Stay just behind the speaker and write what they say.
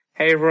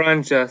Hey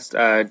everyone, just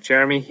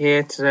Jeremy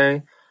here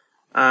today.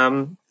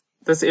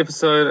 This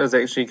episode is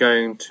actually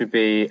going to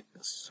be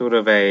sort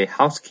of a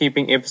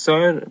housekeeping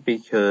episode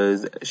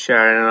because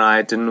Sharon and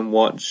I didn't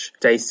watch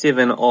day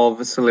 7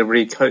 of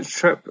Celebrity Coach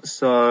Trip.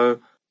 So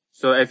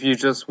if you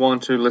just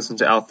want to listen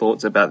to our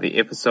thoughts about the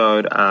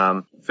episode,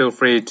 feel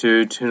free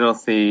to turn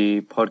off the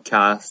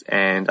podcast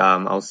and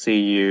I'll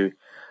see you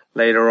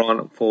later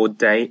on for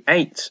day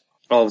 8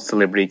 of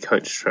Celebrity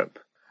Coach Trip.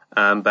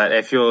 But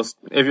if you're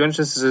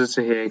interested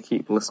to hear,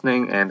 keep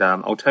listening, and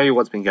I'll tell you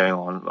what's been going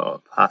on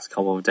the past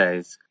couple of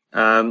days.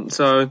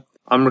 So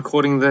I'm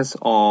recording this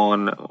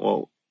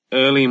on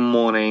early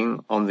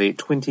morning on the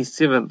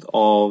 27th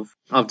of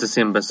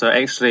December. So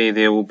actually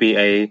there will be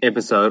a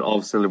episode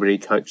of Celebrity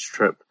Coach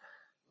Trip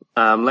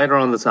later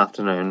on this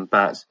afternoon.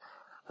 But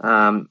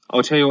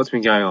I'll tell you what's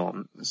been going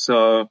on.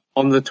 So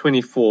on the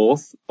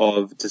 24th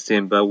of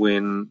December,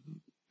 when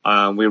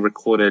we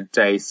recorded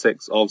day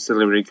 6 of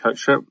Celebrity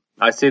Coach Trip,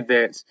 I said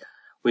that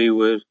we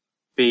would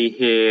be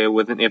here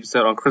with an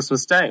episode on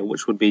Christmas Day,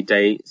 which would be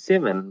day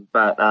 7.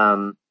 But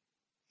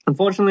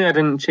unfortunately, I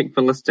didn't check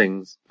the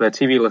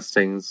TV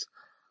listings.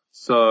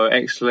 So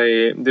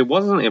actually, there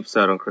wasn't an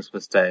episode on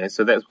Christmas Day.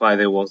 So that's why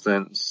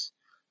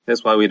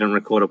we didn't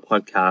record a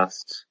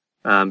podcast,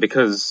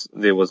 because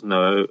there was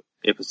no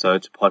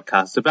episode to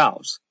podcast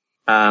about.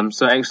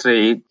 So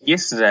actually,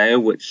 yesterday,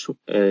 which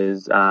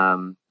is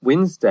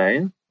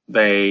Wednesday,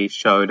 they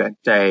showed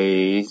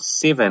day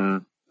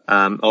 7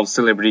 of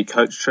Celebrity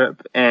Coach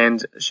Trip,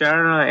 and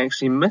Sharon and I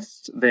actually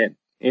missed that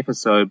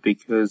episode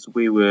because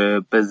we were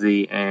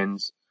busy and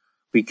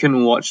we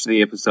couldn't watch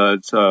the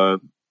episode, so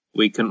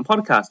we couldn't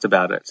podcast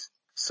about it.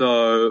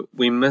 So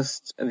we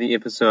missed the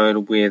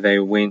episode where they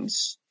went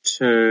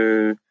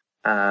to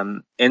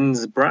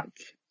Innsbruck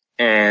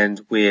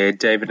and where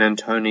David and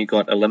Tony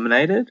got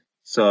eliminated.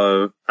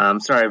 So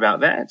sorry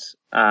about that,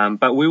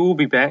 but we will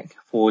be back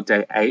for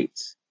day 8.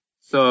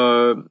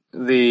 So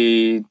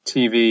the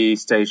TV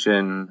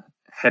station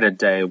had a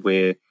day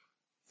where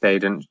they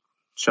didn't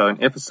show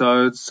an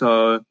episode,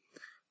 so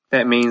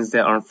that means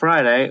that on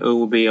Friday it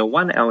will be a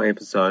 1-hour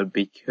episode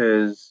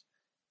because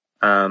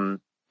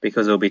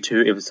it'll be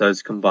 2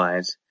 episodes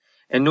combined.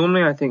 And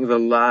normally I think the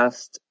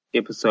last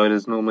episode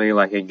is normally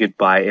like a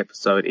goodbye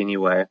episode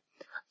anyway,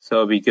 so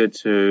it'll be good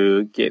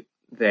to get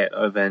that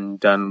over and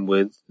done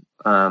with.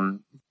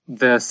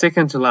 The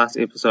second to last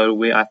episode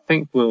where I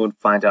think we would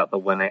find out the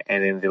winner,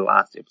 and then the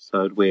last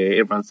episode where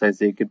everyone says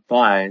their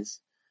goodbyes.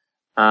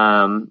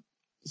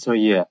 So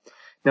yeah.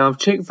 Now I've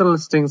checked the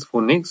listings for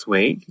next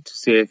week to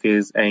see if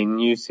there's a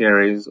new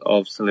series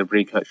of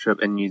Celebrity Coach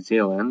Trip in New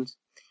Zealand.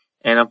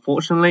 And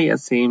unfortunately it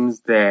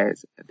seems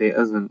that there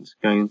isn't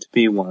going to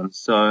be one.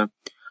 So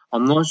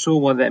I'm not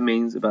sure what that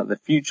means about the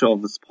future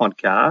of this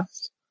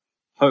podcast.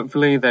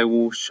 Hopefully they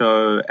will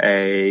show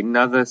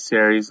another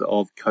series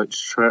of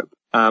Coach Trip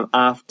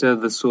after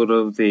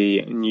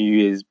the New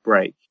Year's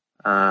break.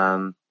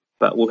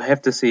 But we'll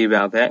have to see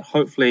about that.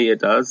 Hopefully it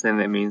does, and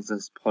that means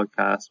this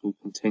podcast will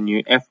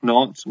continue. If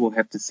not, we'll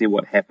have to see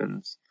what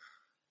happens.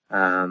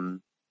 So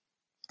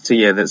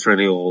yeah, that's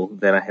really all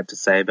that I have to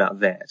say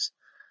about that.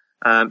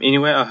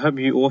 Anyway, I hope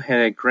you all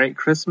had a great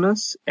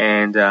Christmas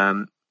and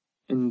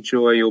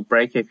enjoy your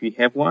break if you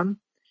have one.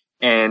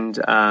 And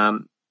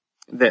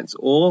that's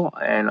all,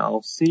 and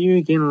I'll see you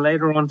again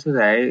later on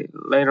today.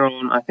 Later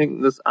on, I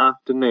think this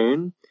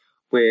afternoon,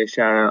 where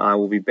Sharon and I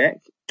will be back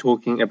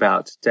talking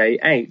about day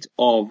 8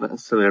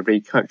 of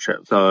Celebrity Coach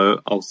Trip. So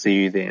I'll see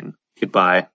you then. Goodbye.